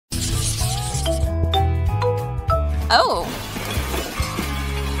Oh.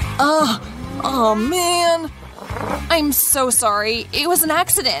 Oh man. I'm so sorry. It was an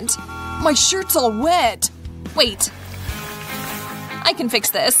accident. My shirt's all wet. Wait. I can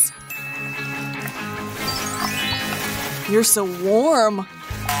fix this. You're so warm.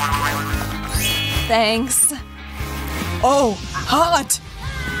 Thanks. Oh, hot.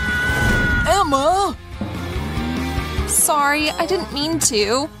 Emma! Sorry, I didn't mean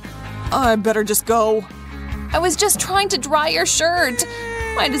to. I better just go. I was just trying to dry your shirt.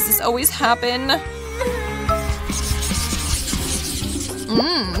 Why does this always happen?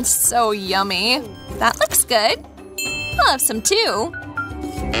 Mmm, so yummy. That looks good. I'll have some too.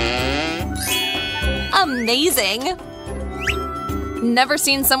 Amazing. Never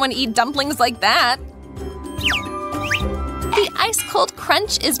seen someone eat dumplings like that. The ice-cold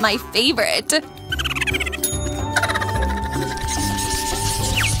crunch is my favorite.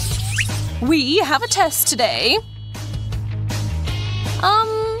 We have a test today.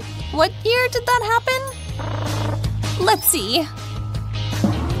 What year did that happen? Let's see.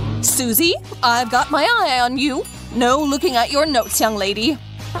 Susie, I've got my eye on you. No looking at your notes, young lady.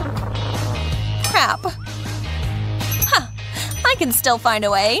 Crap. Huh. I can still find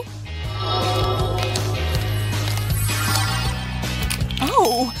a way.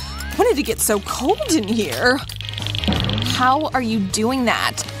 Oh, when did it get so cold in here? How are you doing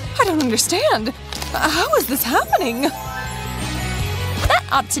that? I don't understand. How is this happening? That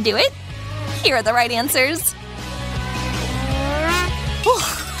ought to do it. Here are the right answers.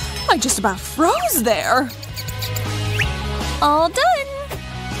 I just about froze there. All done.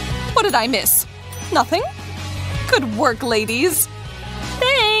 What did I miss? Nothing? Good work, ladies.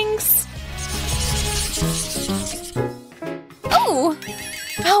 Thanks. Oh!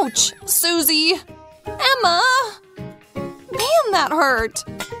 Ouch, Susie. Emma! Man, that hurt.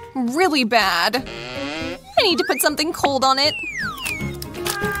 Really bad. I need to put something cold on it.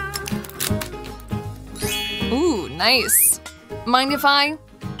 Ooh, nice. Mind if I…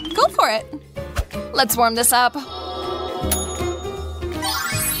 Go for it. Let's warm this up.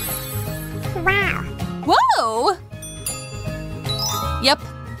 Wow. Whoa! Yep,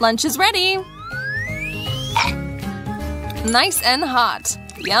 lunch is ready. Nice and hot.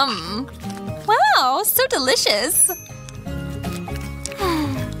 Yum. Wow, so delicious.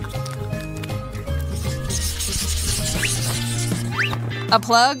 A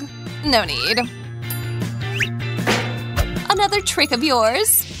plug? No need. Another trick of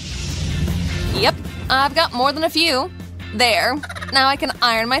yours? Yep, I've got more than a few. There. Now I can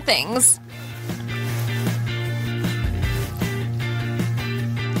iron my things.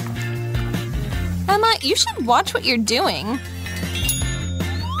 Emma, you should watch what you're doing.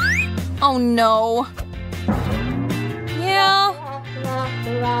 Oh no. Yeah.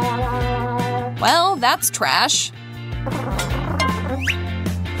 Well, that's trash.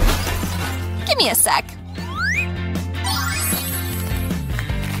 Give me a sec.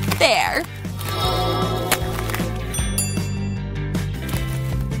 There.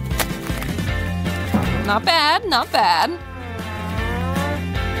 Not bad, not bad.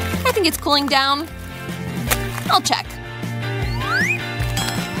 I think it's cooling down. I'll check.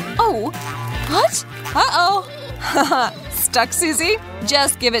 Oh. What? Uh-oh. Haha. Stuck, Susie?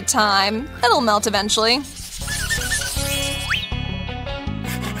 Just give it time. It'll melt eventually.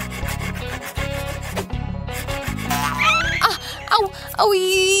 Ah! Ow!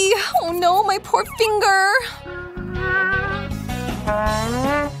 Owie! Oh no, my poor finger!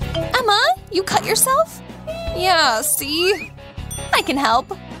 Emma, you cut yourself? Yeah, see? I can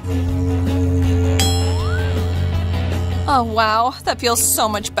help. Oh wow, that feels so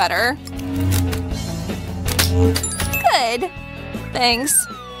much better. Good. Thanks.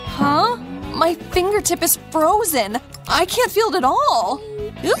 Huh? My fingertip is frozen. I can't feel it at all.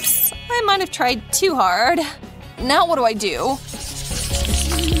 Oops, I might have tried too hard. Now what do I do?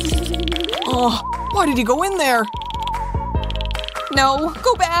 Oh, why did he go in there? No,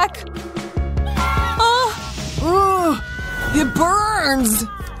 go back. Ugh, it burns.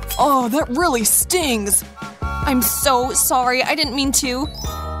 Oh, that really stings. I'm so sorry, I didn't mean to.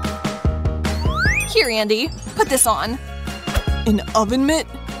 Here, Andy, put this on. An oven mitt?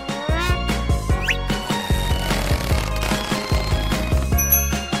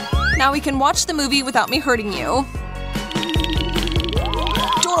 Now we can watch the movie without me hurting you.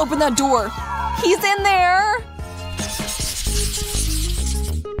 Don't open that door. He's in there!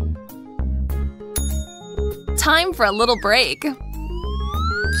 Time for a little break.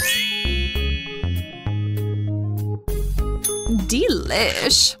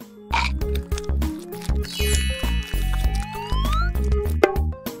 Delish.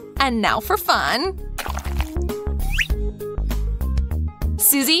 And now for fun.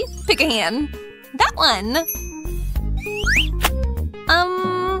 Susie, pick a hand. That one.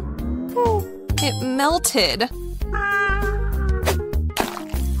 It melted.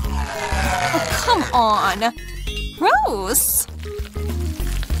 Oh, come on. Gross.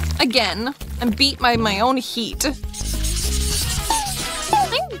 Again, I'm beat by my own heat.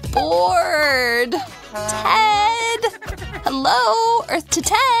 I'm bored. Ted! Hello, Earth to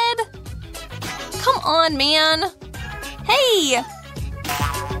Ted. Come on, man. Hey!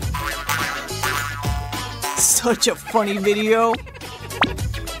 Such a funny video.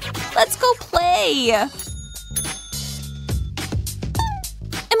 Let's go play! Am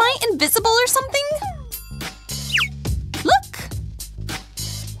I invisible or something? Look!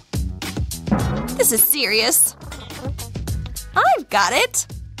 This is serious. I've got it!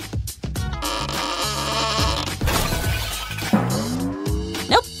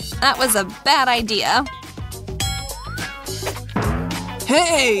 Nope, that was a bad idea.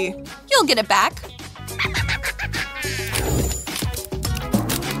 Hey! You'll get it back.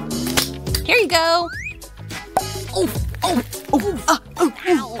 Here you go.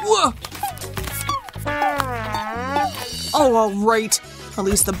 Oh, all right. At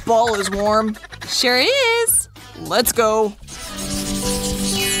least the ball is warm. Sure is. Let's go.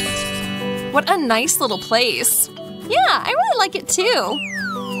 What a nice little place. Yeah, I really like it too.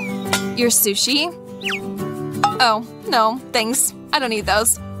 Your sushi? Oh, no, thanks. I don't need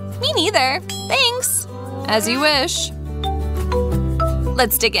those. Me neither. Thanks. As you wish.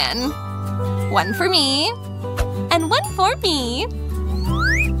 Let's dig in. One for me. And one for me.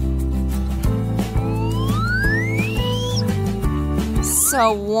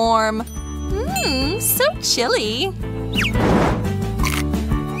 So warm. So chilly.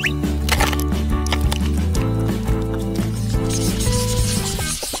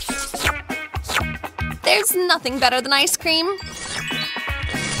 There's nothing better than ice cream.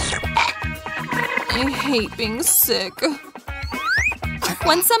 I hate being sick.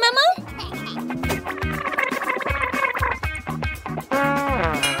 Want some, Emma?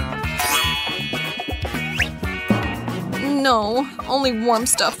 No, only warm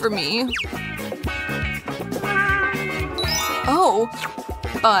stuff for me. Oh,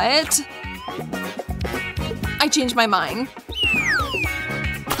 but I changed my mind.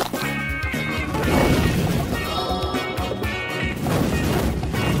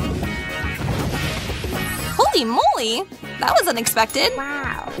 Holy moly! That was unexpected.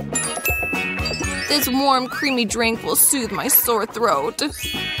 Wow. This warm, creamy drink will soothe my sore throat.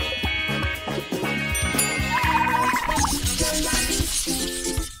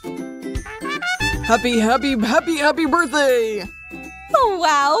 Happy birthday! Oh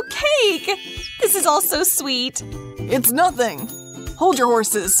wow, cake! This is all so sweet. It's nothing. Hold your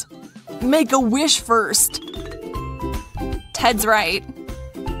horses. Make a wish first. Ted's right.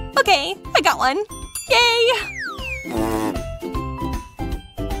 Okay, I got one. Yay!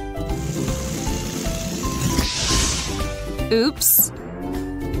 Oops.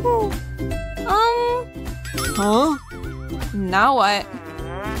 Huh? Now what?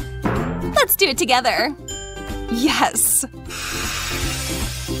 Let's do it together. Yes.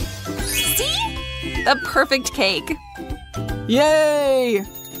 See? The perfect cake. Yay!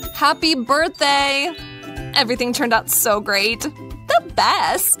 Happy birthday! Everything turned out so great. The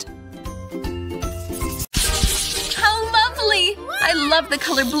best. How lovely! I love the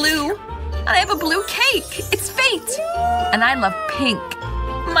color blue. And I have a blue cake. It's fate. And I love pink.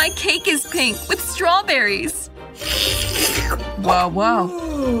 My cake is pink with strawberries. Wow, wow.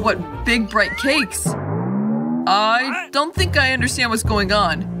 What big, bright cakes. I don't think I understand what's going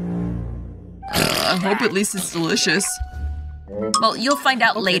on. I hope at least it's delicious. Well, you'll find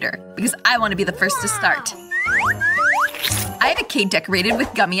out later, because I want to be the first to start. I have a cake decorated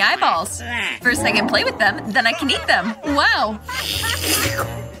with gummy eyeballs. First I can play with them, then I can eat them. Wow!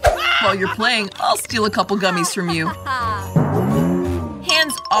 While you're playing, I'll steal a couple gummies from you.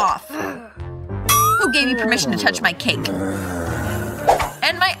 Hands off! Who gave you permission to touch my cake?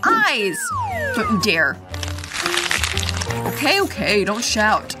 And my eyes! Don't you dare. Okay, don't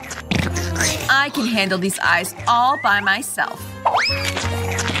shout. I can handle these eyes all by myself.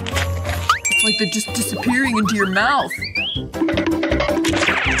 It's like they're just disappearing into your mouth.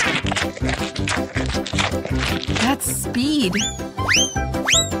 That's speed.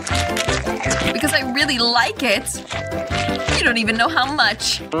 Because I really like it. You don't even know how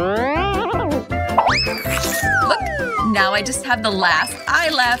much. Look, now I just have the last eye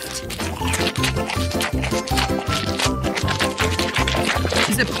left.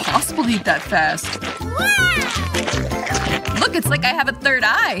 Is it possible to eat that fast? Look, it's like I have a third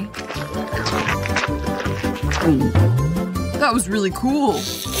eye. That was really cool.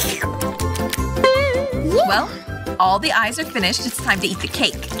 Well, all the eyes are finished. It's time to eat the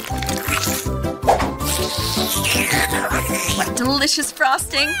cake. What delicious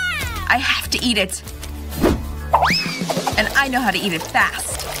frosting. I have to eat it. And I know how to eat it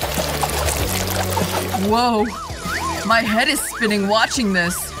fast. Whoa. My head is spinning watching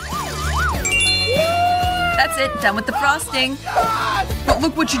this. That's it, done with the frosting. But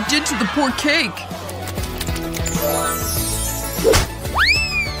look what you did to the poor cake.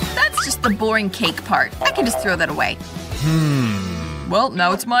 That's just the boring cake part. I can just throw that away. Well,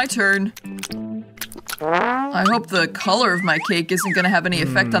 now it's my turn. I hope the color of my cake isn't gonna have any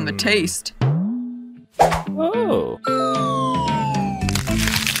effect on the taste. Oh.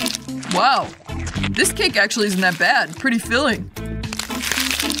 Wow. This cake actually isn't that bad. Pretty filling.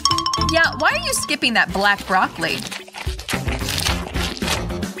 Yeah, why are you skipping that black broccoli?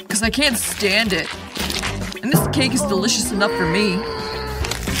 Because I can't stand it. And this cake is delicious enough for me.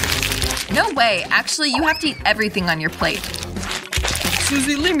 No way. Actually, you have to eat everything on your plate.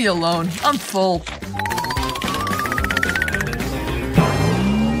 Susie, leave me alone. I'm full.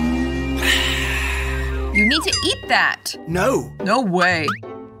 You need to eat that. No. No way.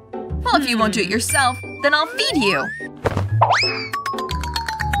 Well, if you won't do it yourself, then I'll feed you.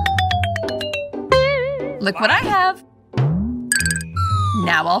 Look what I have.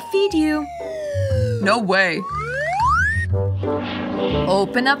 Now I'll feed you. No way.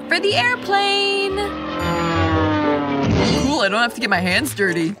 Open up for the airplane. Cool, I don't have to get my hands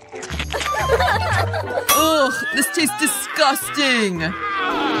dirty. Ugh, this tastes disgusting.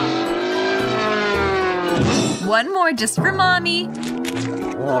 One more just for mommy.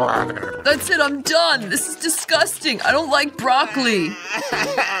 That's it, I'm done. This is disgusting. I don't like broccoli.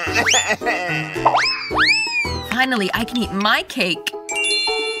 Finally, I can eat my cake.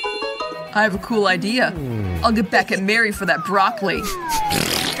 I have a cool idea. I'll get back at Mary for that broccoli.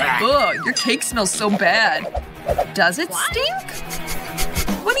 Ugh, your cake smells so bad. Does it stink?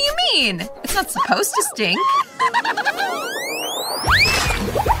 What do you mean? It's not supposed to stink.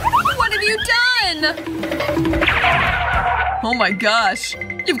 What have you done? Oh my gosh.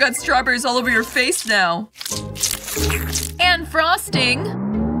 You've got strawberries all over your face now. And frosting.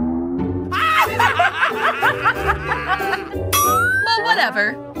 Well,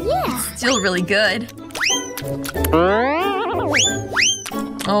 whatever. It's still really good.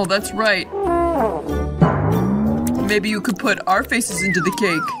 Oh, that's right. Maybe you could put our faces into the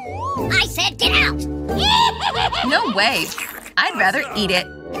cake. I said get out! No way. I'd rather eat it.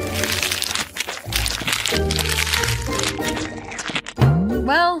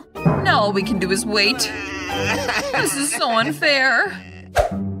 Well, now all we can do is wait. This is so unfair.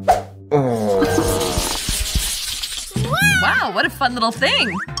 Wow, what a fun little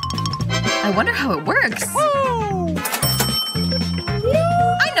thing. I wonder how it works.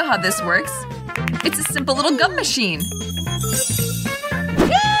 I know how this works. It's a simple little gum machine.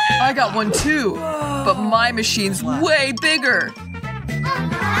 I got one too, but my machine's way bigger.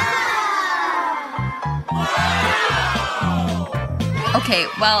 Okay,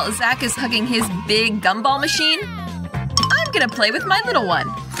 while Zach is hugging his big gumball machine, I'm gonna play with my little one.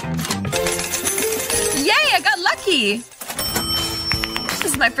 Yay, I got lucky! This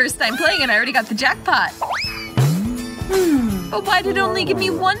is my first time playing and I already got the jackpot. But why did it only give me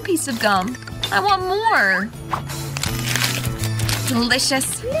one piece of gum? I want more.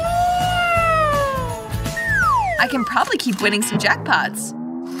 Delicious. I can probably keep winning some jackpots.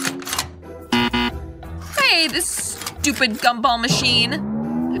 Hey, this stupid gumball machine.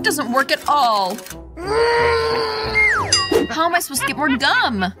 It doesn't work at all. How am I supposed to get more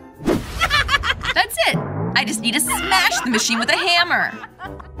gum? That's it. I just need to smash the machine with a hammer.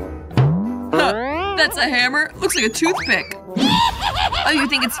 Huh, that's a hammer? Looks like a toothpick. Oh, you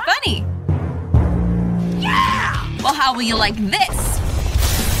think it's funny? Well, how will you like this?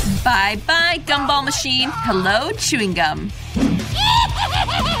 Bye-bye, gumball machine. Hello, chewing gum.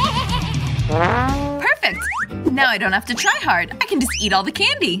 Perfect. Now I don't have to try hard. I can just eat all the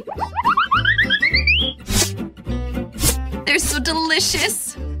candy. They're so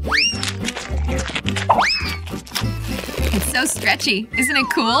delicious. It's so stretchy. Isn't it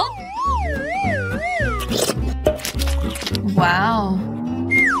cool? Wow.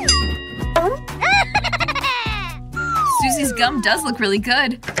 Susie's gum does look really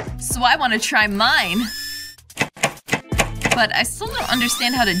good, so I want to try mine. But I still don't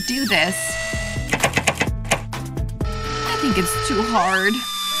understand how to do this. I think it's too hard.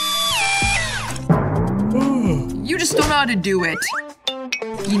 You just don't know how to do it.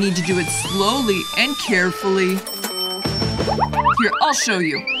 You need to do it slowly and carefully. Here, I'll show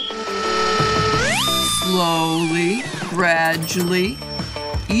you. Slowly, gradually.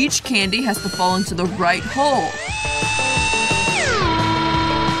 Each candy has to fall into the right hole.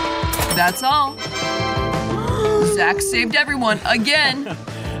 That's all. Zach saved everyone again.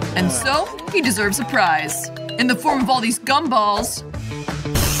 And so, he deserves a prize. In the form of all these gumballs.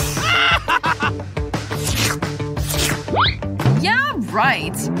 Yeah,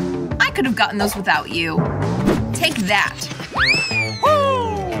 right. I could have gotten those without you. Take that.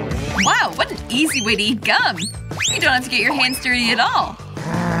 Wow, what an easy way to eat gum. You don't have to get your hands dirty at all.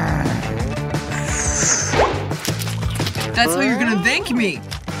 That's how you're gonna thank me.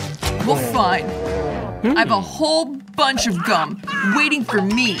 Well, fine. I have a whole bunch of gum waiting for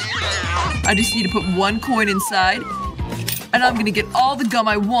me. I just need to put one coin inside, and I'm gonna get all the gum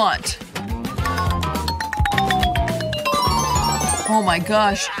I want. Oh my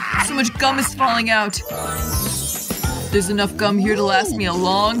gosh, so much gum is falling out. There's enough gum here to last me a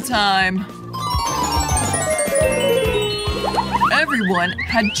long time. Everyone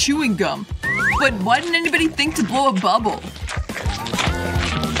had chewing gum, but why didn't anybody think to blow a bubble?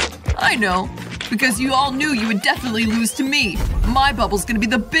 I know, because you all knew you would definitely lose to me. My bubble's gonna be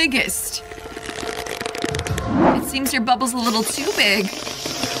the biggest. It seems your bubble's a little too big.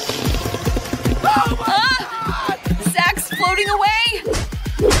 Ah! Zach's floating away!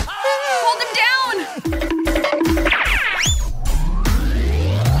 Hold him down!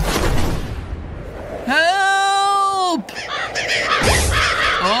 Help!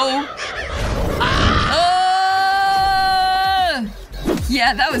 Oh.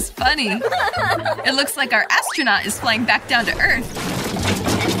 Yeah, that was funny. It looks like our astronaut is flying back down to Earth.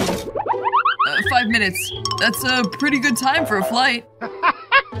 5 minutes. That's a pretty good time for a flight.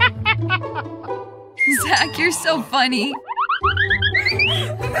 Zach, you're so funny.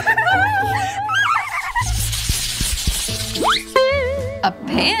 A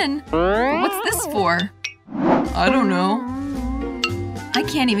pin? What's this for? I don't know. I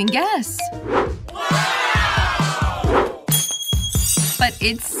can't even guess. But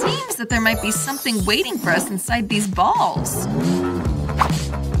it seems that there might be something waiting for us inside these balls.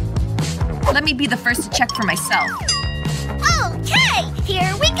 Let me be the first to check for myself. Okay,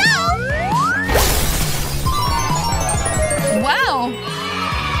 here we go! Wow!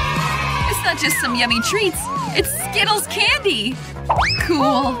 It's not just some yummy treats, it's Skittles candy!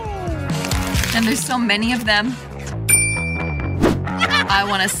 Cool. And there's so many of them. I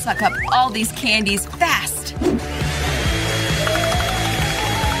want to suck up all these candies fast.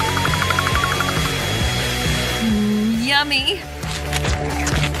 Yummy.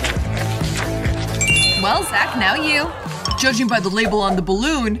 Well, Zach, now you. Judging by the label on the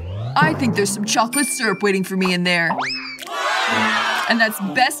balloon, I think there's some chocolate syrup waiting for me in there. And that's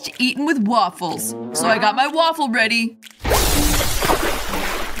best eaten with waffles. So I got my waffle ready.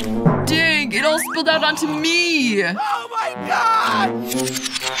 Dang, it all spilled out onto me. Oh my god!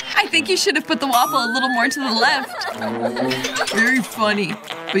 I think you should have put the waffle a little more to the left. Very funny.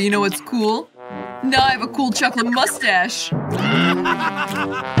 But you know what's cool? Now I have a cool chocolate mustache.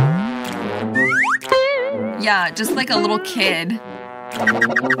 Yeah, just like a little kid.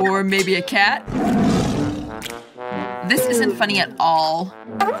 Or maybe a cat. This isn't funny at all.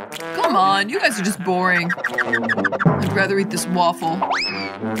 Come on, you guys are just boring. I'd rather eat this waffle.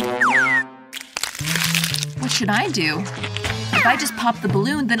 What should I do? If I just pop the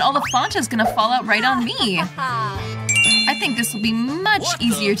balloon, then all the Fanta's gonna fall out right on me. I think this will be much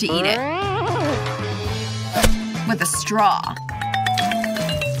easier to eat it. With a straw.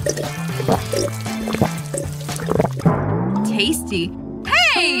 Tasty.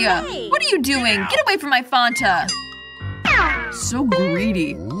 Hey! What are you doing? Get away from my Fanta! So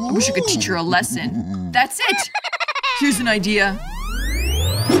greedy. I wish I could teach her a lesson. That's it! Here's an idea.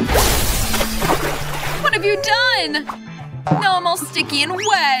 What have you done? Now I'm all sticky and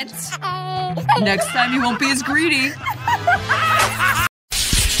wet. Next time you won't be as greedy.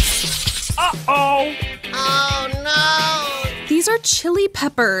 Uh-oh! Oh no! These are chili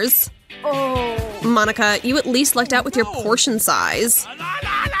peppers. Oh. Monica, you at least lucked out with your portion size.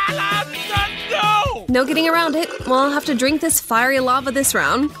 No! No getting around it. Well, I'll have to drink this fiery lava this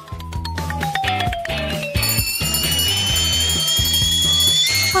round.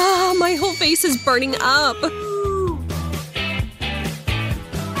 Ah, my whole face is burning up.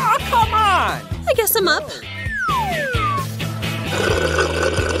 Oh, come on! I guess I'm up.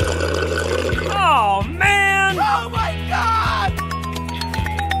 Oh, man! Oh my god!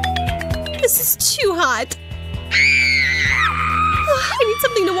 This is too hot. I need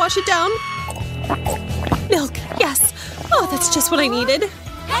something to wash it down. Milk, yes. Oh, that's just what I needed.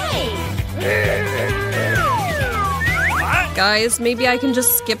 Hey! Guys, maybe I can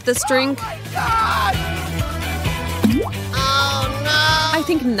just skip this drink. God! I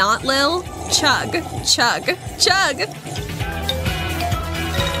think not, Lil. Chug, chug, chug.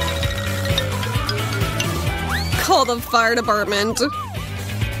 Call the fire department.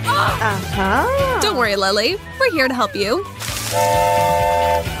 Don't worry, Lily. We're here to help you.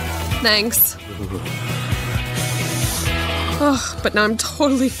 Thanks. Oh, but now I'm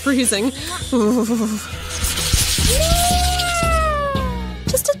totally freezing.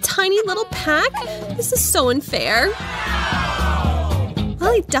 Just a tiny little pack? This is so unfair.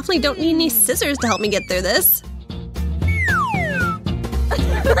 Well, I definitely don't need any scissors to help me get through this.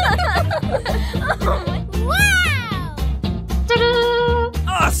 Wow!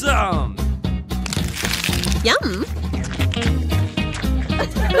 Awesome! Yum!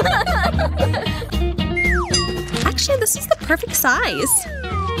 Actually, this is the perfect size.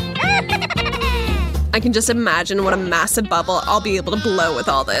 I can just imagine what a massive bubble I'll be able to blow with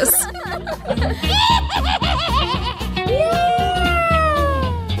all this.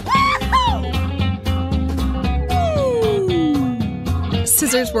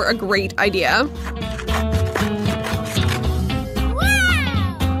 Scissors were a great idea.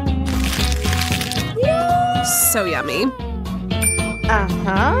 So yummy.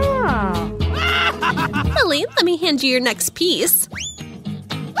 Lily, let me hand you your next piece.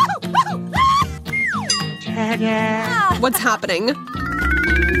 What's happening?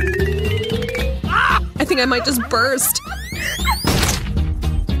 I think I might just burst.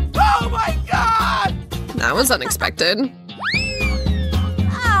 Oh my god! That was unexpected.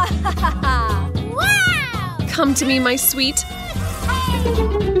 Wow! Come to me, my sweet.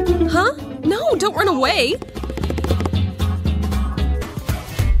 Huh? No, don't run away.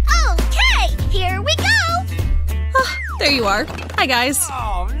 Okay, here we go! Ah, there you are. Hi, guys.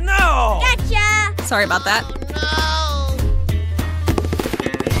 Oh no! Gotcha! Sorry about that.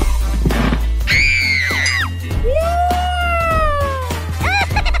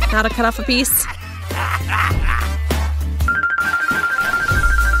 Now to cut off a piece.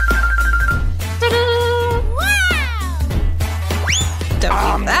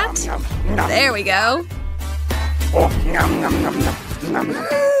 Don't eat that. There we go. Oh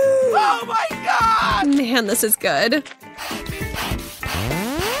my god! Man, this is good.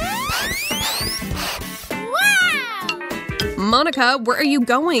 Wow! Monica, where are you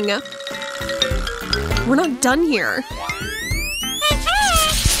going? We're not done here.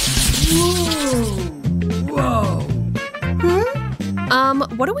 Whoa!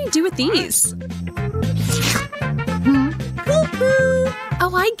 What do we do with these?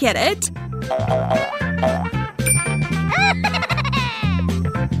 Oh, I get it.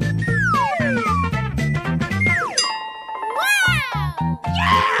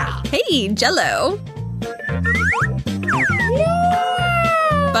 Hey, Jell-O.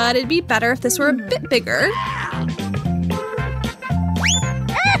 But it'd be better if this were a bit bigger.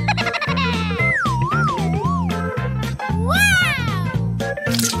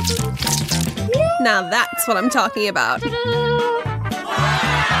 Now that's what I'm talking about.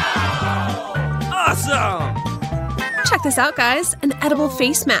 Awesome! Check this out, guys. An edible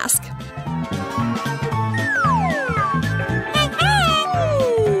face mask.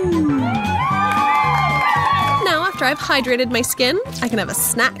 Now, after I've hydrated my skin, I can have a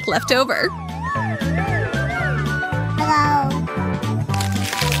snack left over. Hello.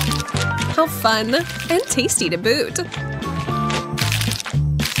 How fun and tasty to boot.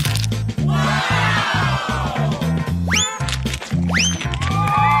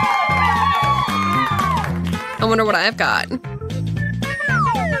 I wonder what I've got.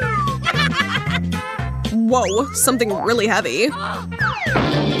 Whoa, something really heavy.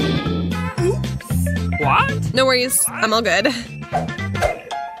 What? No worries, I'm all good.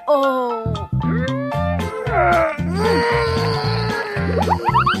 Oh.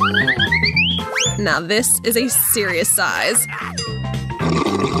 Now this is a serious size.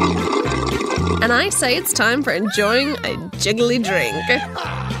 And I say it's time for enjoying a jiggly drink.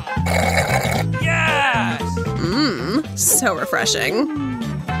 Yes! Mmm, so refreshing.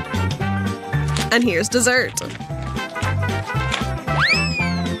 And here's dessert.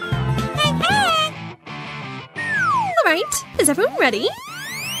 All right, is everyone ready?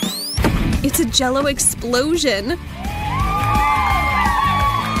 It's a Jell-O explosion.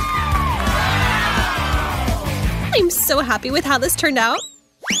 I'm so happy with how this turned out.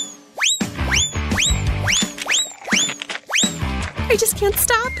 I just can't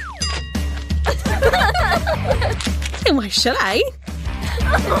stop. And why should I?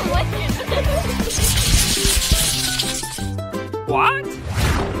 What?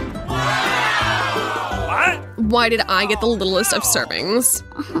 What? Why did I get the littlest of servings?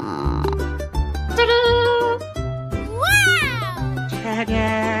 Wow!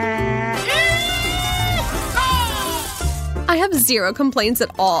 have zero complaints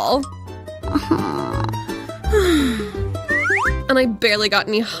at all. And I barely got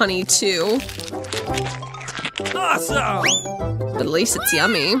any honey, too. Awesome! But at least it's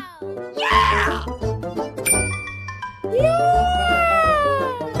yummy.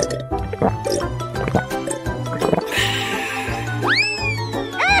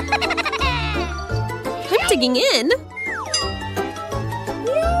 I'm digging in.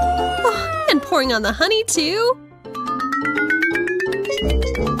 Oh, and pouring on the honey, too.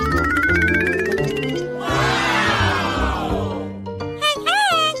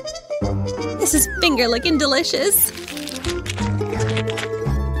 This is finger-licking delicious.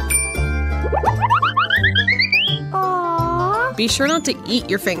 Aww. Be sure not to eat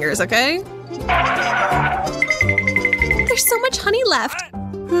your fingers, okay? There's so much honey left.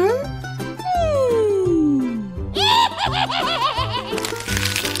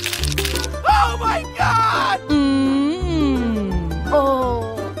 Oh my god! Oh.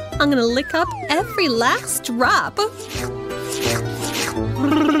 I'm gonna lick up every last drop.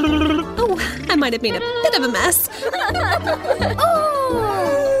 Oh, I might have made a bit of a mess.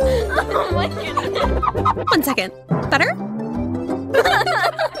 Oh my goodness. 1 second. Better?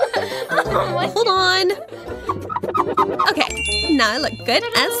 Oh my. Hold on. Okay, now I look good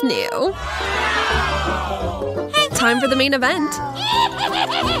as new. Time for the main event.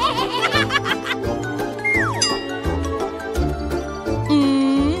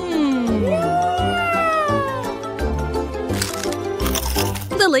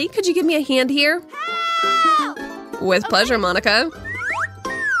 Lily, could you give me a hand here? With pleasure, Monica.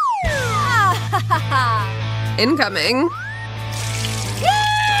 Incoming.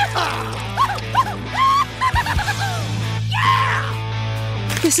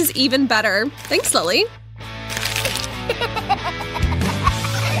 This is even better. Thanks, Lily.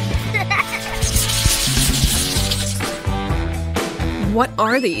 What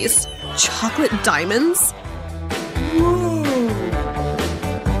are these? Chocolate diamonds?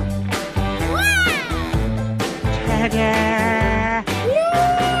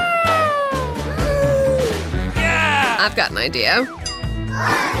 I've got an idea.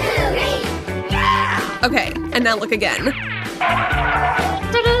 Okay, and now look again.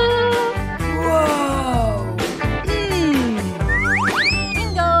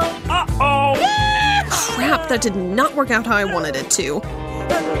 Uh-oh! Crap, that did not work out how I wanted it to.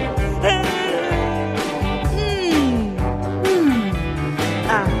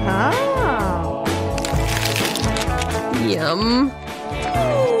 Yum.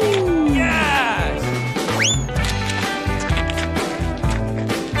 Yes!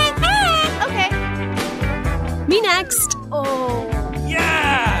 Okay. Me next. Oh.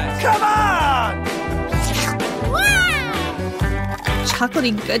 Yes! Come on! Wow.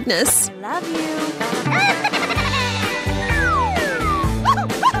 Chocolatey goodness. Love you.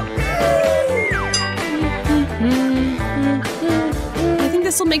 I think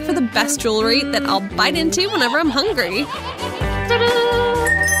this will make for the best jewelry that I'll bite into whenever I'm hungry.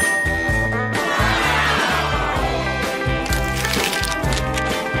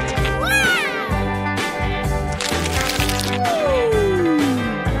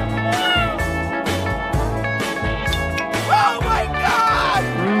 Oh my god!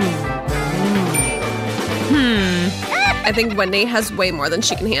 I think Wendy has way more than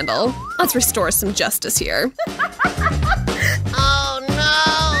she can handle. Let's restore some justice here. Oh no.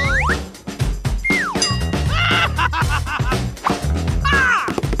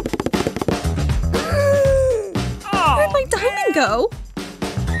 Where'd my diamond go?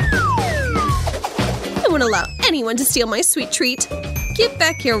 I won't allow anyone to steal my sweet treat. Get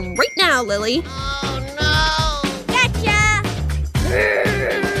back here right now, Lily. Oh no. Gotcha.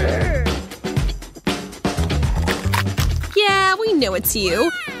 Yeah, we know it's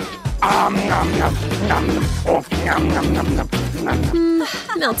you.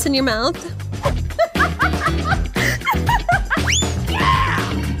 Melts in your mouth.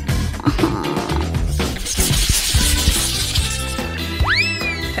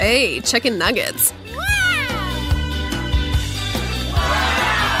 Hey, chicken nuggets.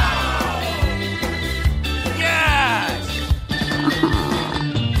 Yes!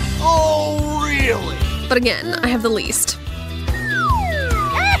 Oh, really? But again, I have the least.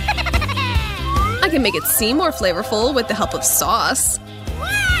 I can make it seem more flavorful with the help of sauce.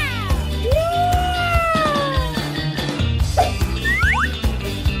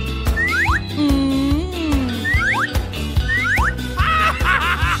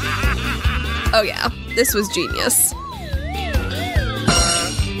 Oh yeah, this was genius.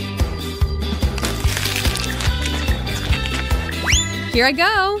 Here I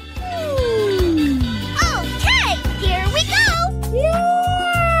go. Okay, here we go.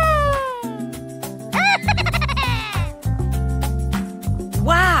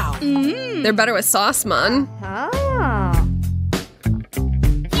 They're better with sauce, man.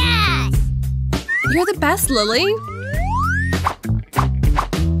 Yes! You're the best, Lily.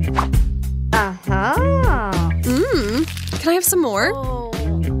 Can I have some more?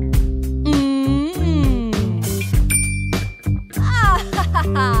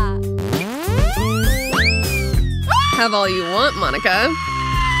 Have all you want, Monica.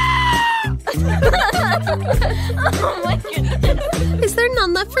 Oh my goodness. Is there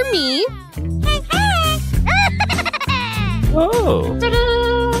none left for me? Oh.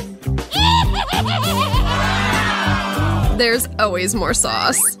 There's always more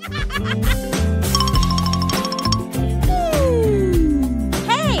sauce.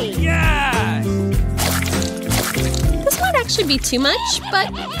 Hey! Yes! This might actually be too much,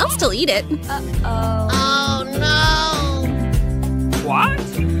 but I'll still eat it. Oh no! What?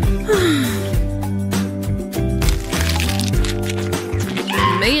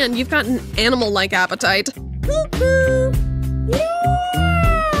 Man, you've got an animal-like appetite.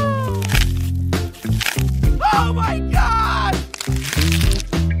 Oh my god!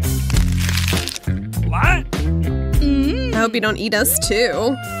 What? I hope you don't eat us,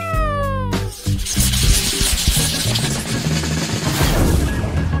 too.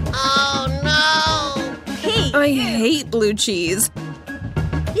 Oh no! Hey! I hate blue cheese.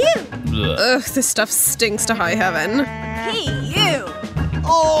 You! Ugh, this stuff stinks to high heaven. Hey, you!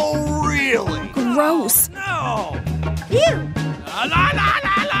 Oh, really? Gross. No! You! La la la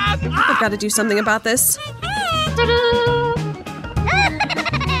la la! I've got to do something about this.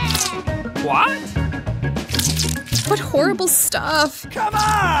 What? What horrible stuff. Come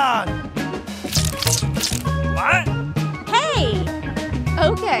on! What? Hey!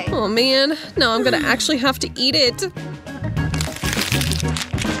 Okay. Oh man, now I'm gonna actually have to eat it.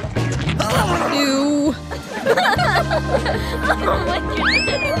 Ew. Oh my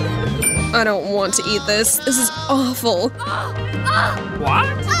goodness. I don't want to eat this. This is awful. What?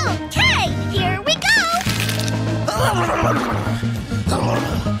 Okay, here we go!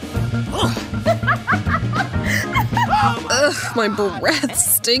 Ugh, my breath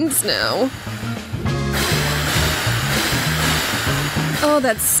stinks now. Oh,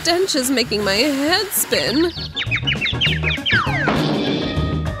 that stench is making my head spin.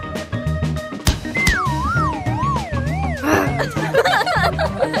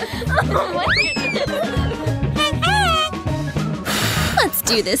 Oh my goodness. Let's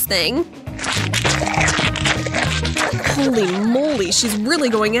do this thing. Holy moly, she's really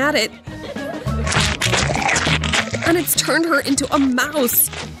going at it. And it's turned her into a mouse.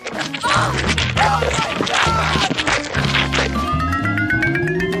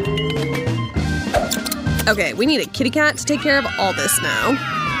 Okay, we need a kitty cat to take care of all this now.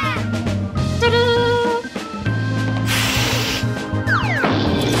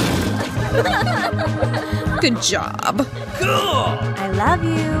 Good job. Cool! I love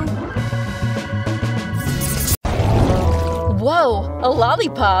you. Whoa, a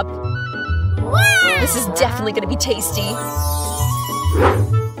lollipop. Wow! This is definitely gonna be tasty.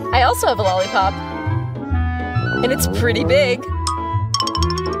 I also have a lollipop. And it's pretty big.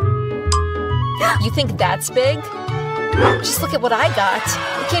 You think that's big? Just look at what I got.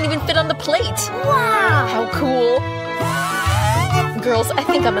 It can't even fit on the plate. Wow! How cool. Girls, I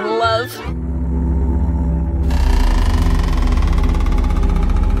think I'm in love.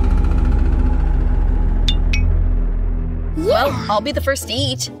 Well, I'll be the first to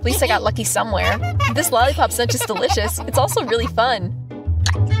eat. At least I got lucky somewhere. This lollipop's not just delicious, it's also really fun.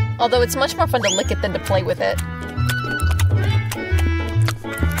 Although it's much more fun to lick it than to play with it.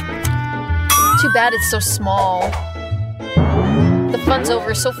 Too bad it's so small. The fun's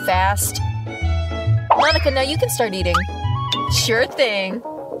over so fast. Monica, now you can start eating. Sure thing.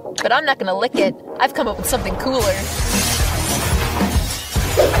 But I'm not gonna lick it. I've come up with something cooler.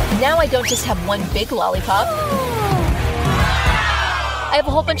 Now I don't just have one big lollipop. I have a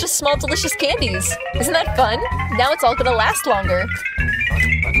whole bunch of small, delicious candies. Isn't that fun? Now it's all gonna last longer.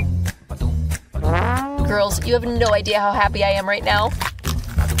 Girls, you have no idea how happy I am right now.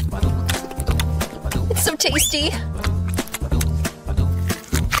 It's so tasty.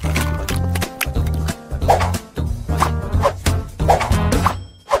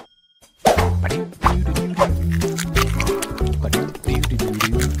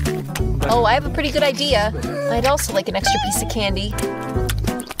 Oh, I have a pretty good idea. I'd also like an extra piece of candy.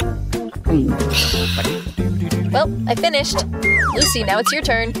 Well, I finished. Lucy, now it's your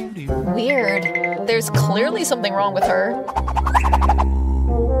turn. Weird. There's clearly something wrong with her.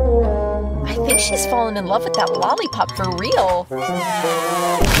 I think she's fallen in love with that lollipop for real.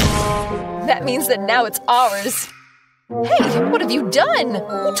 That means that now it's ours. Hey, what have you done?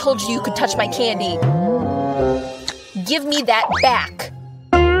 Who told you could touch my candy? Give me that back.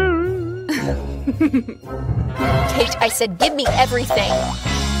 Kate, I said give me everything.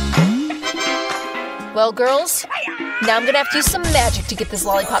 Well, girls, now I'm gonna have to use some magic to get this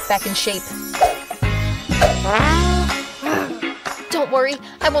lollipop back in shape. Don't worry,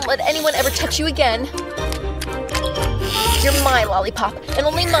 I won't let anyone ever touch you again. You're my lollipop, and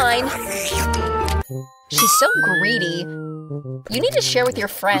only mine. She's so greedy. You need to share with your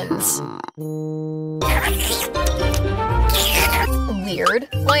friends. Weird.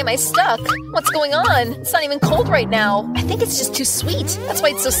 Why am I stuck? What's going on? It's not even cold right now. I think it's just too sweet. That's why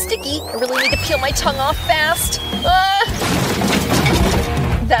it's so sticky. I really need to peel my tongue off fast.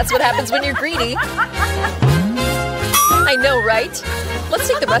 That's what happens when you're greedy. I know, right? Let's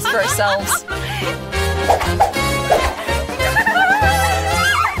take the rest for ourselves.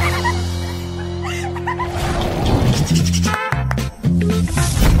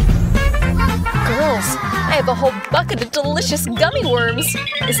 Girls, I have a whole bucket of delicious gummy worms.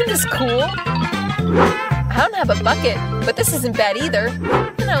 Isn't this cool? I don't have a bucket, but this isn't bad either.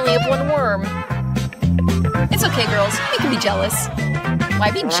 And I only have one worm. It's okay, girls. You can be jealous.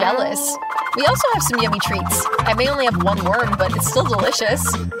 Why be jealous? We also have some yummy treats. I may only have one worm, but it's still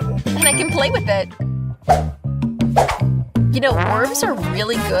delicious. And I can play with it. You know, worms are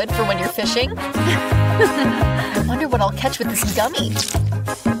really good for when you're fishing. I wonder what I'll catch with this gummy.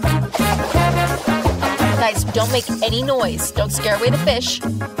 Guys, don't make any noise. Don't scare away the fish.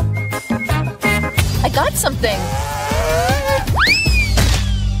 I got something.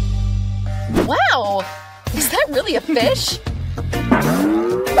 Wow! Is that really a fish?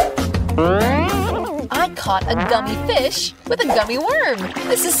 I caught a gummy fish with a gummy worm.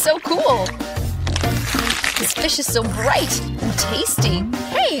 This is so cool. This fish is so bright and tasty.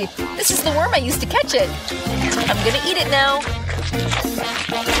 Hey, this is the worm I used to catch it. I'm gonna eat it now.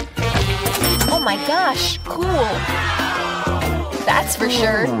 Oh my gosh, cool. That's for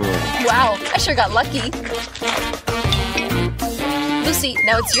sure. Wow, I sure got lucky. Lucy,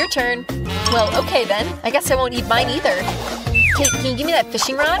 now it's your turn. Well, okay then. I guess I won't eat mine either. Kate, can you give me that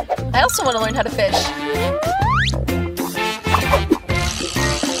fishing rod? I also want to learn how to fish.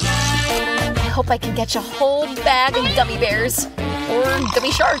 I hope I can catch a whole bag of gummy bears. Or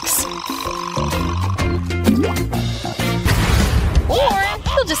gummy sharks. Or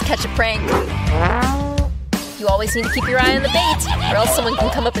he'll just catch a prank. You always need to keep your eye on the bait, or else someone can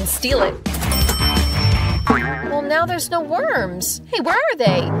come up and steal it. Well, now there's no worms. Hey, where are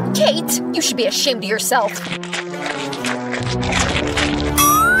they? Kate, you should be ashamed of yourself.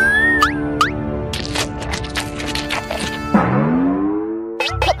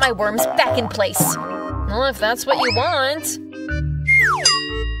 Put my worms back in place. Well, if that's what you want.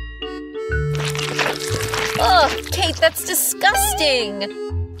 Ugh, Kate, that's disgusting!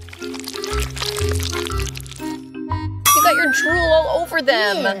 You got your drool all over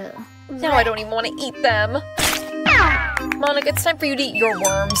them! Now I don't even want to eat them! Monica, it's time for you to eat your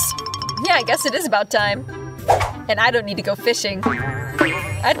worms. Yeah, I guess it is about time. And I don't need to go fishing.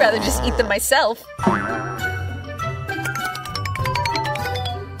 I'd rather just eat them myself.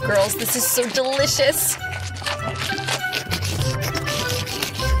 Girls, this is so delicious!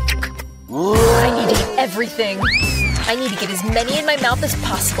 I need to eat everything. I need to get as many in my mouth as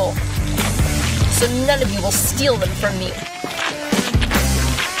possible. So none of you will steal them from me.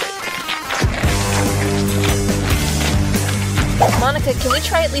 Monica, can we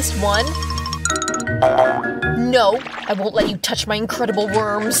try at least one? No, I won't let you touch my incredible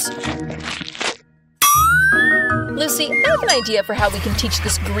worms. Lucy, I have an idea for how we can teach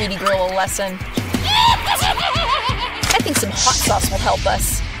this greedy girl a lesson. I think some hot sauce will help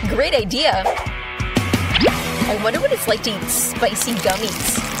us. Great idea. I wonder what it's like to eat spicy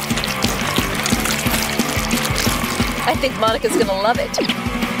gummies. I think Monica's gonna love it.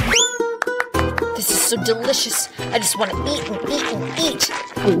 This is so delicious. I just want to eat and eat and eat.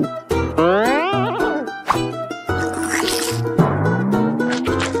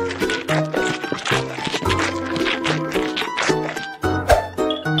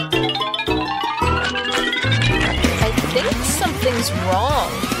 I think something's wrong.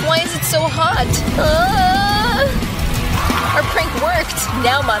 Why is it so hot? Our prank worked.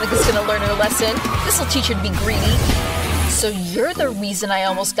 Now Monica's gonna learn her lesson. This'll teach her to be greedy. So you're the reason I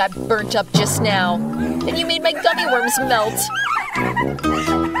almost got burnt up just now. And you made my gummy worms melt.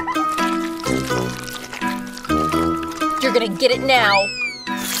 You're gonna get it now.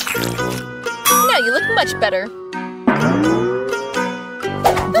 Now you look much better.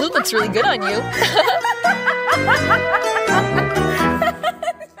 Blue looks really good on you.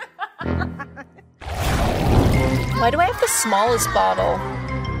 Why do I have the smallest bottle?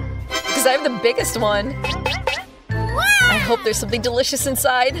 Because I have the biggest one. I hope there's something delicious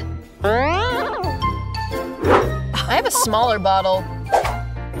inside. I have a smaller bottle.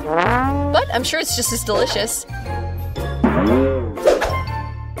 But I'm sure it's just as delicious.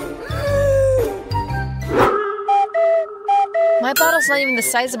 My bottle's not even the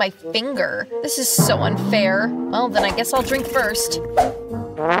size of my finger. This is so unfair. Well, then I guess I'll drink first.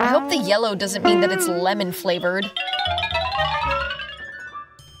 I hope the yellow doesn't mean that it's lemon flavored.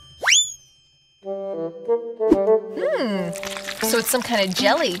 So it's some kind of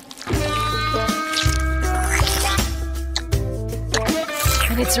jelly.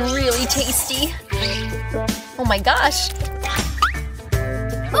 And it's really tasty. Oh my gosh.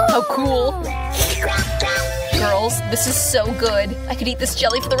 How cool. Girls, this is so good. I could eat this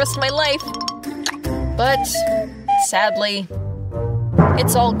jelly for the rest of my life. But, sadly,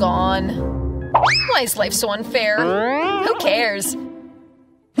 it's all gone. Why is life so unfair? Who cares?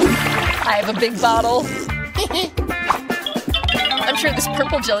 I have a big bottle. I'm sure this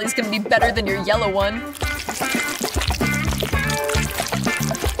purple jelly is going to be better than your yellow one.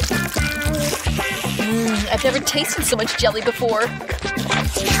 I've never tasted so much jelly before.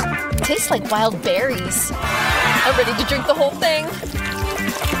 It tastes like wild berries. I'm ready to drink the whole thing.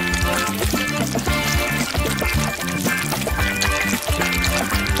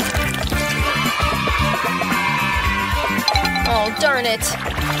 Oh, darn it.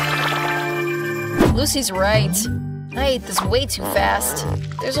 Lucy's right. I ate this way too fast.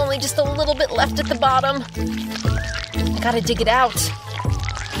 There's only just a little bit left at the bottom. I gotta dig it out.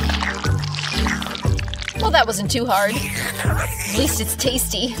 Well, that wasn't too hard. At least it's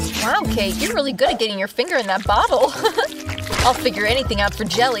tasty. Wow, Kate, you're really good at getting your finger in that bottle. I'll figure anything out for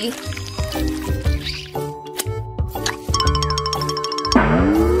jelly.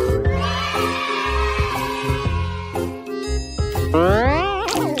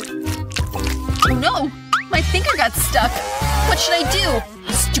 Oh no! My finger got stuck! What should I do?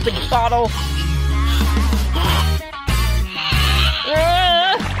 Stupid bottle!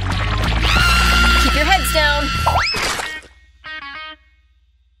 Keep your heads down!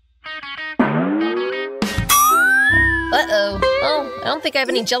 Uh-oh. Oh, I don't think I have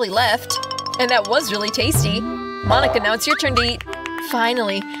any jelly left. And that was really tasty. Monica, now it's your turn to eat.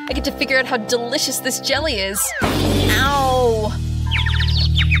 Finally, I get to figure out how delicious this jelly is. Ow!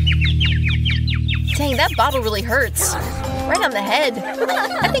 Dang, that bottle really hurts. Right on the head.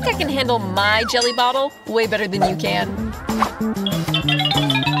 I think I can handle my jelly bottle way better than you can.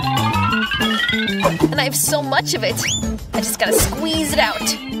 And I have so much of it. I just gotta squeeze it out.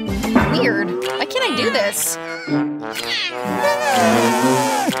 Weird. Why can't I do this?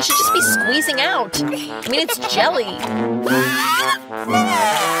 I should just be squeezing out. I mean, it's jelly.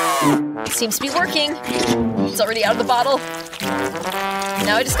 It seems to be working. It's already out of the bottle.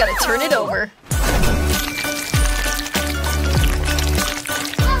 Now I just gotta turn it over.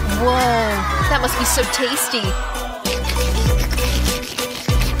 Whoa, that must be so tasty.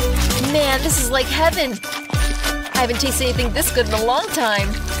 Man, this is like heaven. I haven't tasted anything this good in a long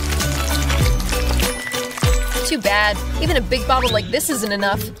time. Too bad. Even a big bottle like this isn't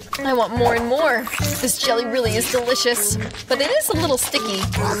enough. I want more and more. This jelly really is delicious. But it is a little sticky.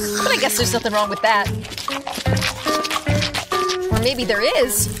 But I guess there's nothing wrong with that. Or maybe there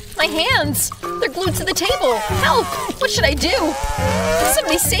is. My hands! They're glued to the table! Help! What should I do?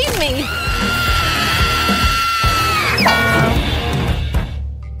 Somebody save me!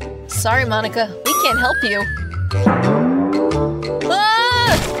 Sorry, Monica. We can't help you.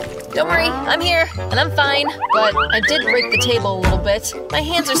 Ah! Don't worry, I'm here, and I'm fine. But I did break the table a little bit. My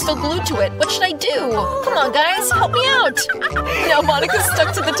hands are still glued to it. What should I do? Come on, guys, help me out! Now Monica's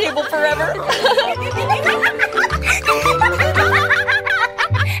stuck to the table forever.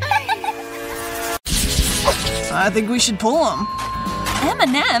 I think we should pull them.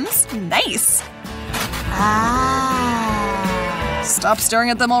 M&M's? Nice. Stop staring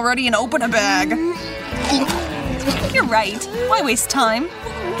at them already and open a bag. You're right. Why waste time?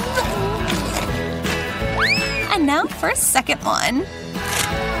 And now for a second one.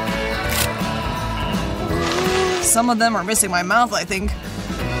 Some of them are missing my mouth, I think.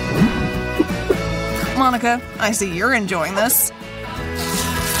 Monica, I see you're enjoying this.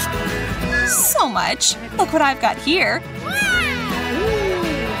 So much. Look what I've got here.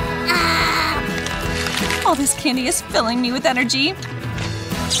 All this candy is filling me with energy.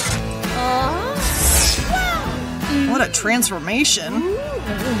 What a transformation.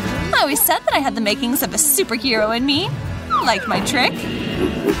 I always said that I had the makings of a superhero in me. Like my trick?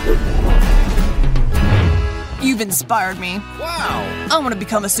 You've inspired me. Wow. I want to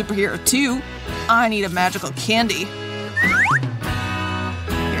become a superhero too. I need a magical candy.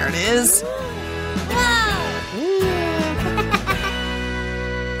 Here it is.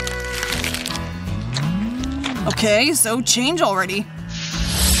 Okay, so change already.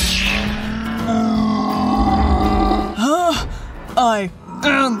 I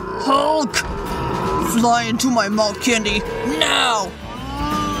am Hulk! Fly into my mouth, Candy, now!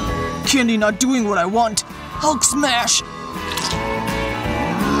 Candy not doing what I want. Hulk smash!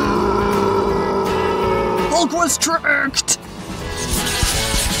 Hulk was tricked!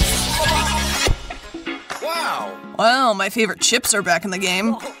 Wow! Wow, my favorite chips are back in the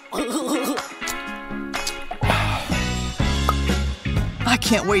game. I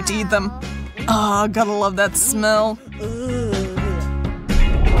can't wait to eat them. Ah, gotta love that smell.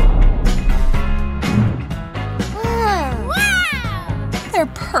 They're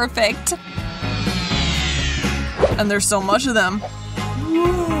perfect. And there's so much of them.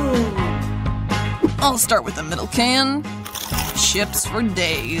 I'll start with the middle can. Chips for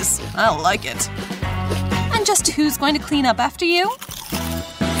days. I like it. And just who's going to clean up after you?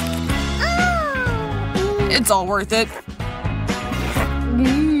 It's all worth it.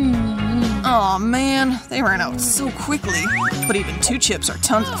 Aw, man, they ran out so quickly. But even 2 chips are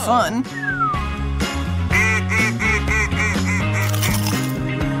tons of fun.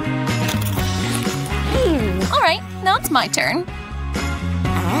 Alright, now it's my turn.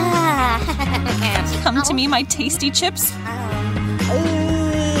 Come to me, my tasty chips.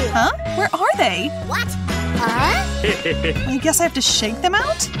 Huh? Where are they? What? I guess I have to shake them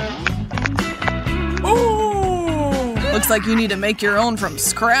out? Looks like you need to make your own from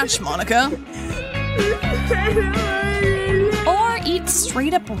scratch, Monica. Or eat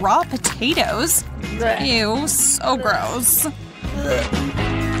straight up raw potatoes. Ew, so gross.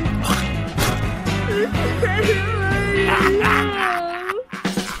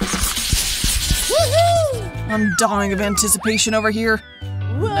 I'm dying of anticipation over here.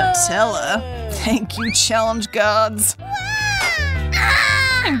 Nutella. Thank you, challenge gods.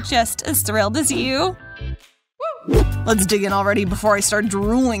 I'm just as thrilled as you. Let's dig in already before I start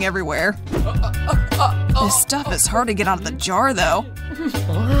drooling everywhere. This stuff is hard to get out of the jar, though.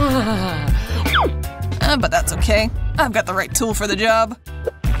 But that's okay. I've got the right tool for the job.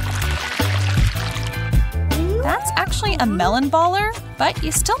 That's actually a melon baller, but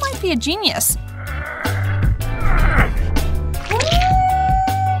you still might be a genius.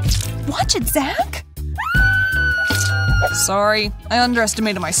 Watch it, Zach! Sorry, I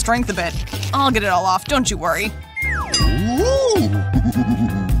underestimated my strength a bit. I'll get it all off, don't you worry.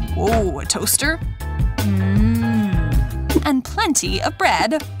 Whoa, a toaster? And plenty of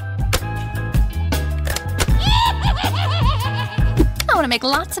bread. I want to make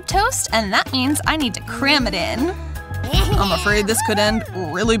lots of toast, and that means I need to cram it in. I'm afraid this could end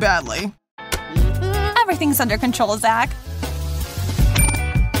really badly. Everything's under control, Zach.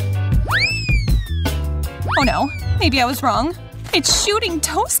 Oh no, maybe I was wrong. It's shooting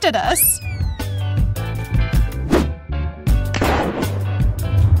toast at us.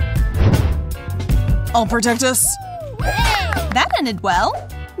 I'll protect us. That ended well.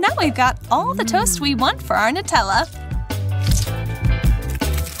 Now we've got all the toast we want for our Nutella.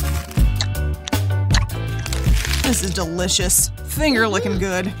 This is delicious. Finger licking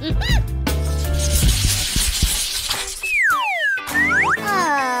good.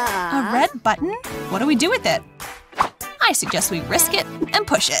 A red button? What do we do with it? I suggest we risk it and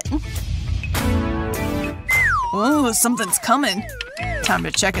push it. Ooh, something's coming. Time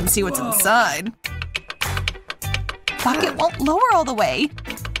to check and see what's inside. Bucket won't lower all the way.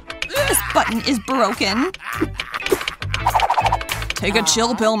 This button is broken. Take a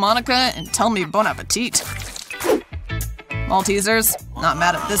chill pill, Monica, and tell me bon appetit. Maltesers, not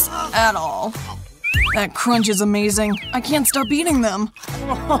mad at this at all. That crunch is amazing. I can't stop eating them.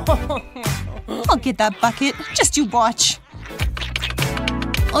 I'll get that bucket. Just you watch.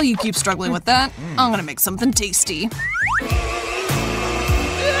 While you keep struggling with that, I'm gonna make something tasty.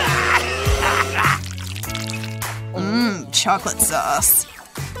 Chocolate sauce.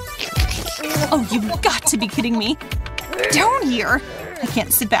 Oh, you've got to be kidding me. Down here! I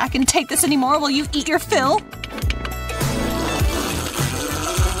can't sit back and take this anymore while you eat your fill.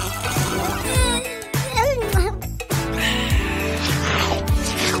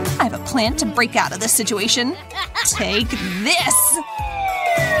 I have a plan to break out of this situation. Take this!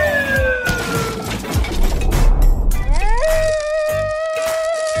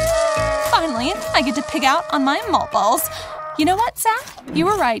 Finally, I get to pig out on my malt balls. You know what, Zach? You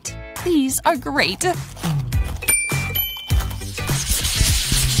were right. These are great.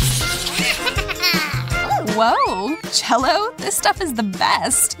 Whoa, Cello, this stuff is the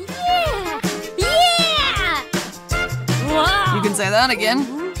best. You can say that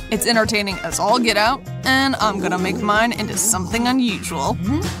again. It's entertaining as all get out, and I'm gonna make mine into something unusual.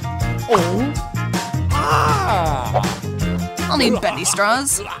 I'll need bendy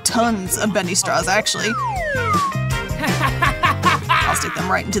straws. Tons of bendy straws, actually. I'll stick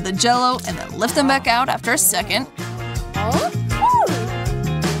them right into the Jell-O and then lift them back out after a second.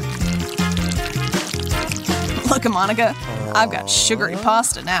 Look, Monica, I've got sugary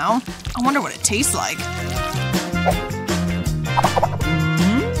pasta now. I wonder what it tastes like.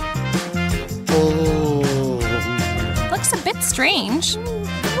 Looks a bit strange.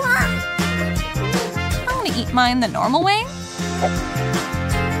 I'm gonna eat mine the normal way.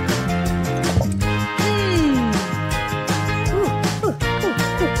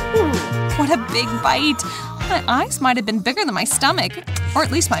 What a big bite! My eyes might have been bigger than my stomach. Or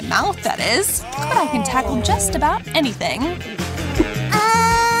at least my mouth, that is. But I can tackle just about anything.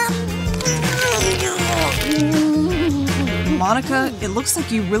 Monica, it looks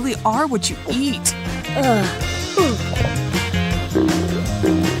like you really are what you eat. I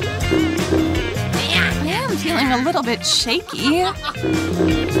am feeling a little bit shaky.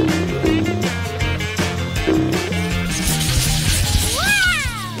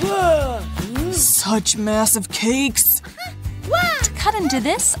 Such massive cakes. To cut into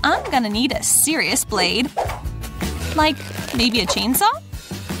this, I'm gonna need a serious blade. Like, maybe a chainsaw?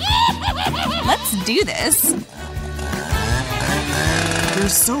 Let's do this. You're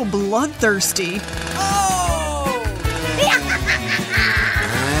so bloodthirsty.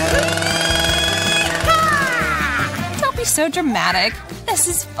 Don't be so dramatic. This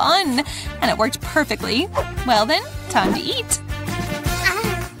is fun. And it worked perfectly. Well then, time to eat.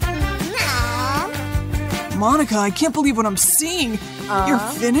 Monica, I can't believe what I'm seeing. You're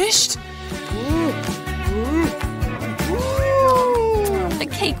finished? The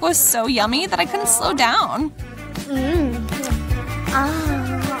cake was so yummy that I couldn't slow down.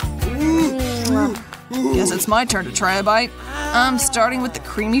 Guess it's my turn to try a bite. I'm starting with the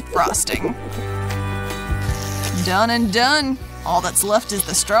creamy frosting. Done and done. All that's left is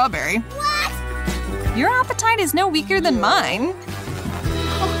the strawberry. Your appetite is no weaker than mine.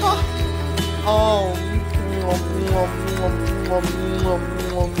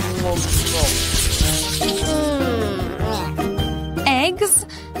 Eggs?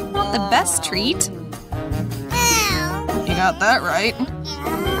 Not the best treat. You got that right.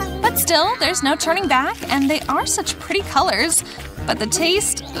 But still, there's no turning back, and they are such pretty colors. But the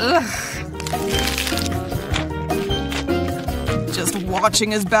taste, ugh. Just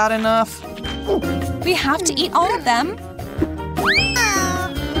watching is bad enough. We have to eat all of them.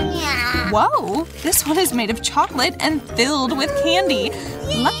 Whoa, this one is made of chocolate and filled with candy.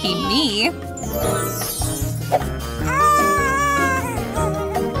 Lucky me.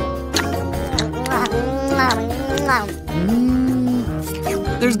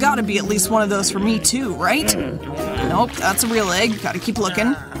 There's gotta be at least one of those for me too, right? Nope, that's a real egg. Gotta keep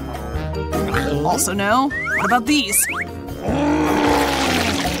looking. Also no. What about these?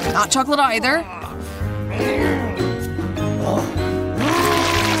 Not chocolate either.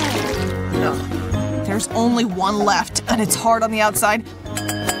 There's only one left, and it's hard on the outside.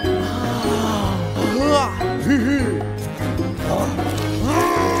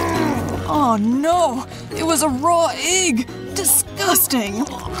 Oh no! It was a raw egg! Disgusting!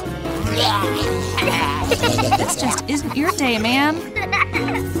 This just isn't your day, man.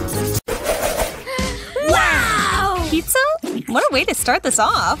 Wow! Pizza? What a way to start this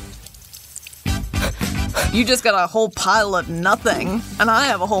off. You just got a whole pile of nothing, and I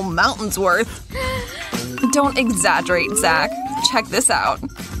have a whole mountain's worth. Don't exaggerate, Zach. Check this out.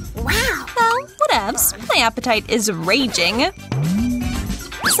 Wow! Well, whatevs. My appetite is raging.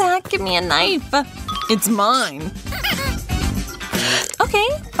 Zach, give me a knife. It's mine. Okay,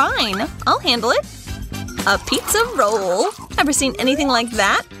 fine. I'll handle it. A pizza roll. Ever seen anything like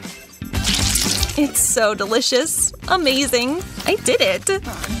that? It's so delicious. Amazing. I did it.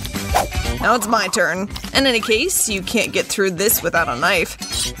 Now it's my turn. In any case, you can't get through this without a knife.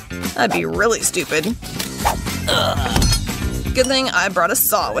 That'd be really stupid. Ugh. Good thing I brought a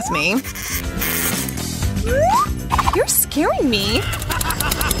saw with me. You're scaring me.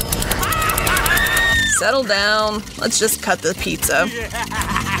 Settle down. Let's just cut the pizza.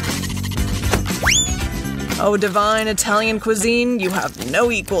 Oh, divine Italian cuisine, you have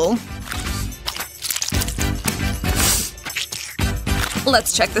no equal.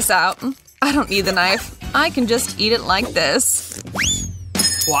 Let's check this out. I don't need the knife. I can just eat it like this.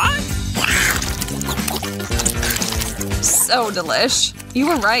 What? So delish. You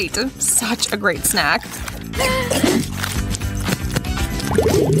were right. Such a great snack.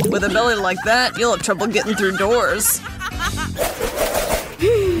 With a belly like that, you'll have trouble getting through doors.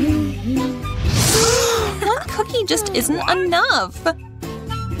 just isn't enough.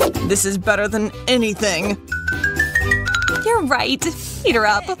 This is better than anything. You're right. Eat her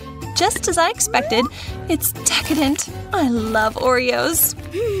up. Just as I expected. It's decadent. I love Oreos.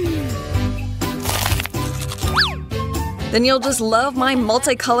 Then you'll just love my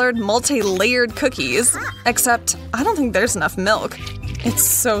multicolored, multi-layered cookies. Except, I don't think there's enough milk. It's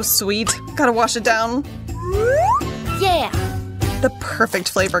so sweet. Gotta wash it down. Yeah. The perfect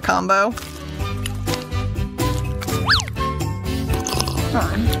flavor combo.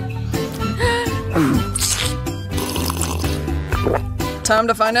 Time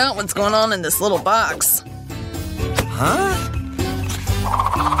to find out what's going on in this little box.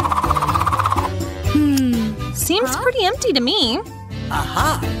 Seems pretty empty to me.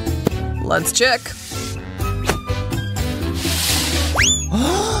 Let's check.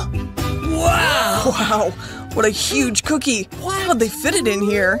 Wow, what a huge cookie. How'd they fit it in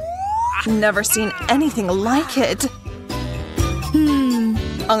here? Never seen anything like it.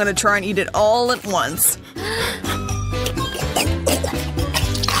 I'm gonna try and eat it all at once.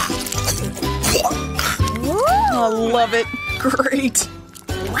 I love it. Great.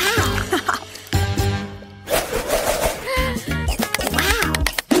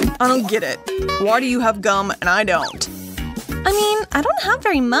 I don't get it. Why do you have gum and I don't? I mean, I don't have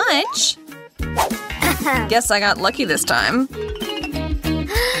very much. Guess I got lucky this time.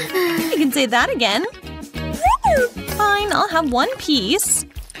 You can say that again. Fine, I'll have one piece.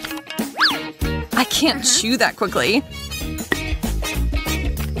 I can't chew that quickly.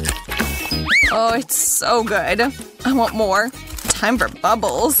 Oh, it's so good. I want more. Time for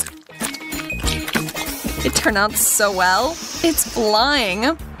bubbles. It turned out so well. It's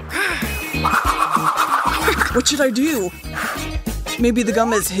flying. What should I do? Maybe the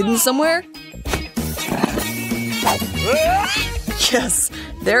gum is hidden somewhere? Yes,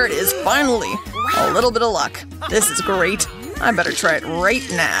 there it is, finally. A little bit of luck. This is great. I better try it right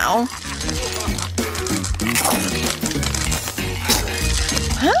now.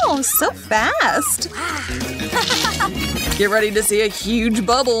 Wow, so fast. Get ready to see a huge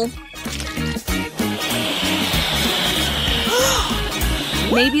bubble.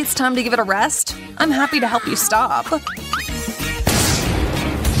 Maybe it's time to give it a rest. I'm happy to help you stop.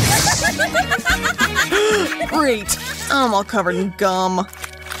 Great. I'm all covered in gum.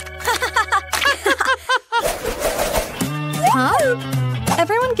 Huh?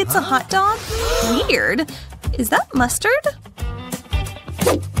 Everyone gets a hot dog? Weird. Is that mustard?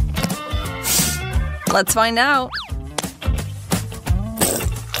 Let's find out.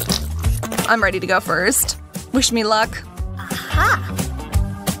 I'm ready to go first. Wish me luck.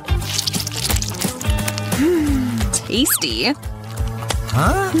 Tasty.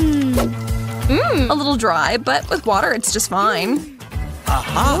 Huh? A little dry, but with water it's just fine.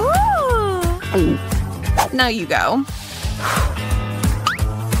 Now you go.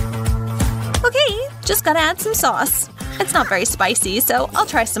 Okay, just gotta add some sauce. It's not very spicy, so I'll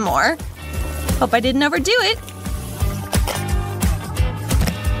try some more. Hope I didn't overdo it.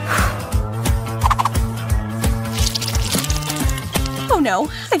 Oh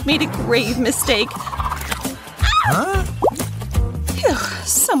no, I've made a grave mistake. Huh? Phew,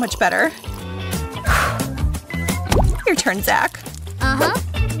 so much better. Your turn, Zach.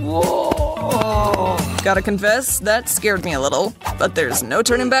 Whoa. Gotta confess, that scared me a little. But there's no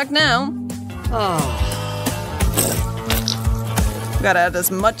turning back now. Gotta add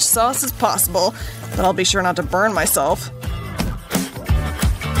as much sauce as possible, but I'll be sure not to burn myself.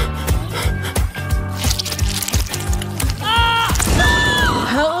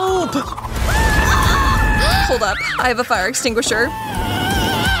 Help! Hold up, I have a fire extinguisher.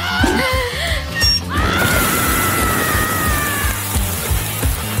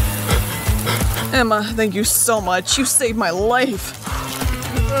 Emma, thank you so much. You saved my life.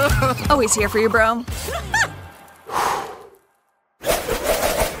 Always here for you, bro.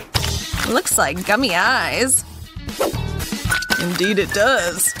 Looks like gummy eyes. Indeed it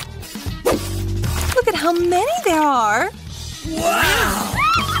does. Look at how many there are. Wow.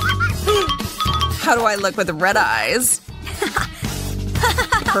 How do I look with red eyes?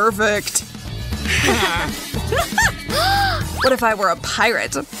 Perfect. What if I were a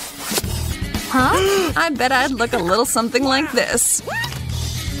pirate? Huh? I bet I'd look a little something like this.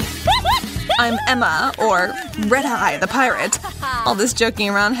 I'm Emma, or Red Eye the Pirate. All this joking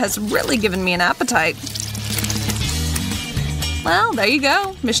around has really given me an appetite. Well, there you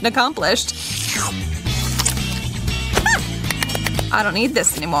go. Mission accomplished. I don't need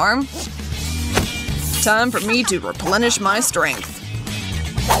this anymore. Time for me to replenish my strength.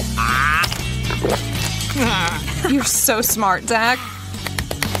 You're so smart, Zach.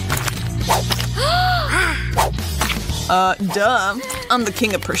 Duh. I'm the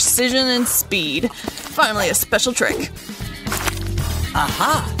king of precision and speed. Finally, a special trick.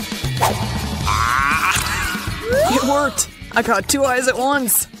 Aha! It worked! I caught 2 eyes at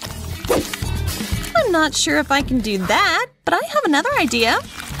once. I'm not sure if I can do that, but I have another idea.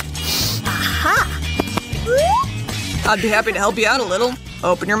 I'd be happy to help you out a little.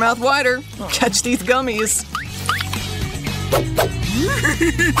 Open your mouth wider. Catch these gummies.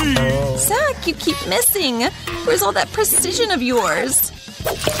 Zach, you keep missing. Where's all that precision of yours?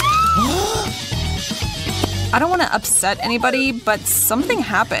 I don't want to upset anybody, but something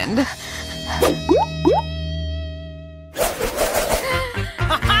happened.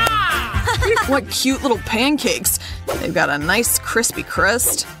 What cute little pancakes. They've got a nice crispy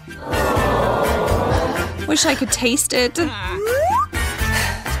crust. Wish I could taste it.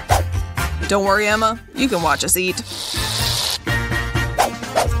 Don't worry, Emma. You can watch us eat.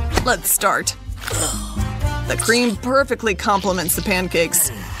 Let's start. The cream perfectly complements the pancakes.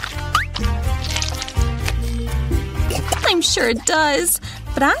 I'm sure it does,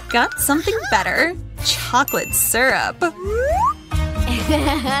 but I've got something better. Chocolate syrup.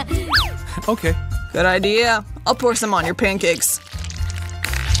 Okay. Good idea. I'll pour some on your pancakes.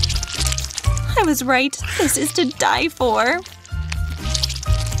 I was right. This is to die for.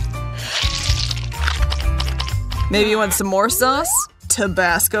 Maybe you want some more sauce?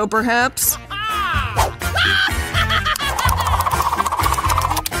 Tabasco, perhaps?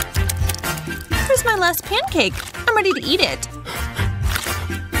 Here's my last pancake. I'm ready to eat it.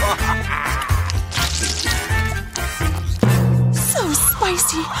 So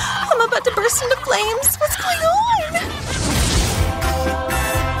spicy. I'm about to burst into flames. What's going on?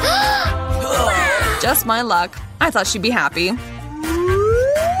 Just my luck. I thought she'd be happy.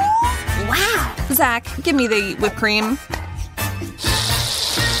 Wow. Zach, give me the whipped cream.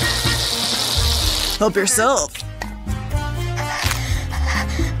 Help yourself.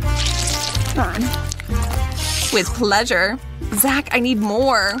 With pleasure. Zach, I need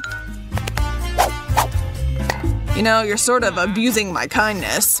more. You know, you're sort of abusing my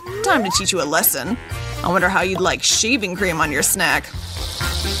kindness. Time to teach you a lesson. I wonder how you'd like shaving cream on your snack.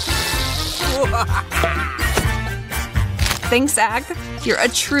 Thanks, Zach. You're a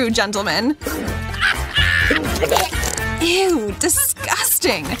true gentleman. Ew,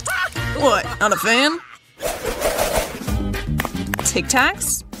 disgusting. What, not a fan? Tic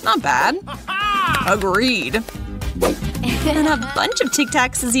Tacs? Not bad. Agreed. And a bunch of Tic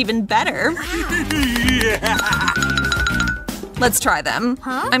Tacs is even better. Let's try them.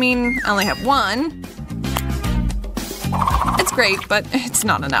 I mean, I only have one. It's great, but it's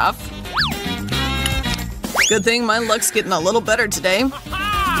not enough. Good thing my luck's getting a little better today.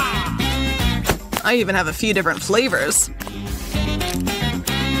 I even have a few different flavors.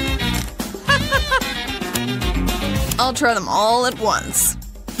 I'll try them all at once.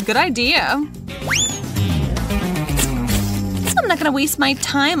 Good idea. I'm not gonna waste my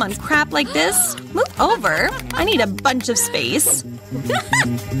time on crap like this. Move over. I need a bunch of space.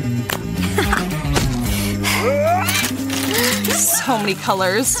 So many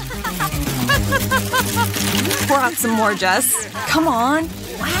colors. Pour out some more, Jess. Come on.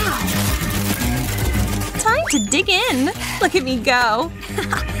 Wow. Time to dig in. Look at me go.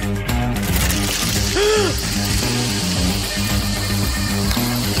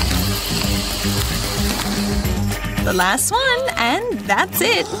 The last one, and that's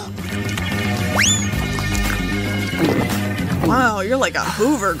it. Wow, you're like a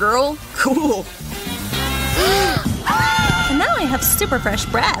Hoover, girl. Cool. And now I have super fresh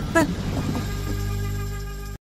breath.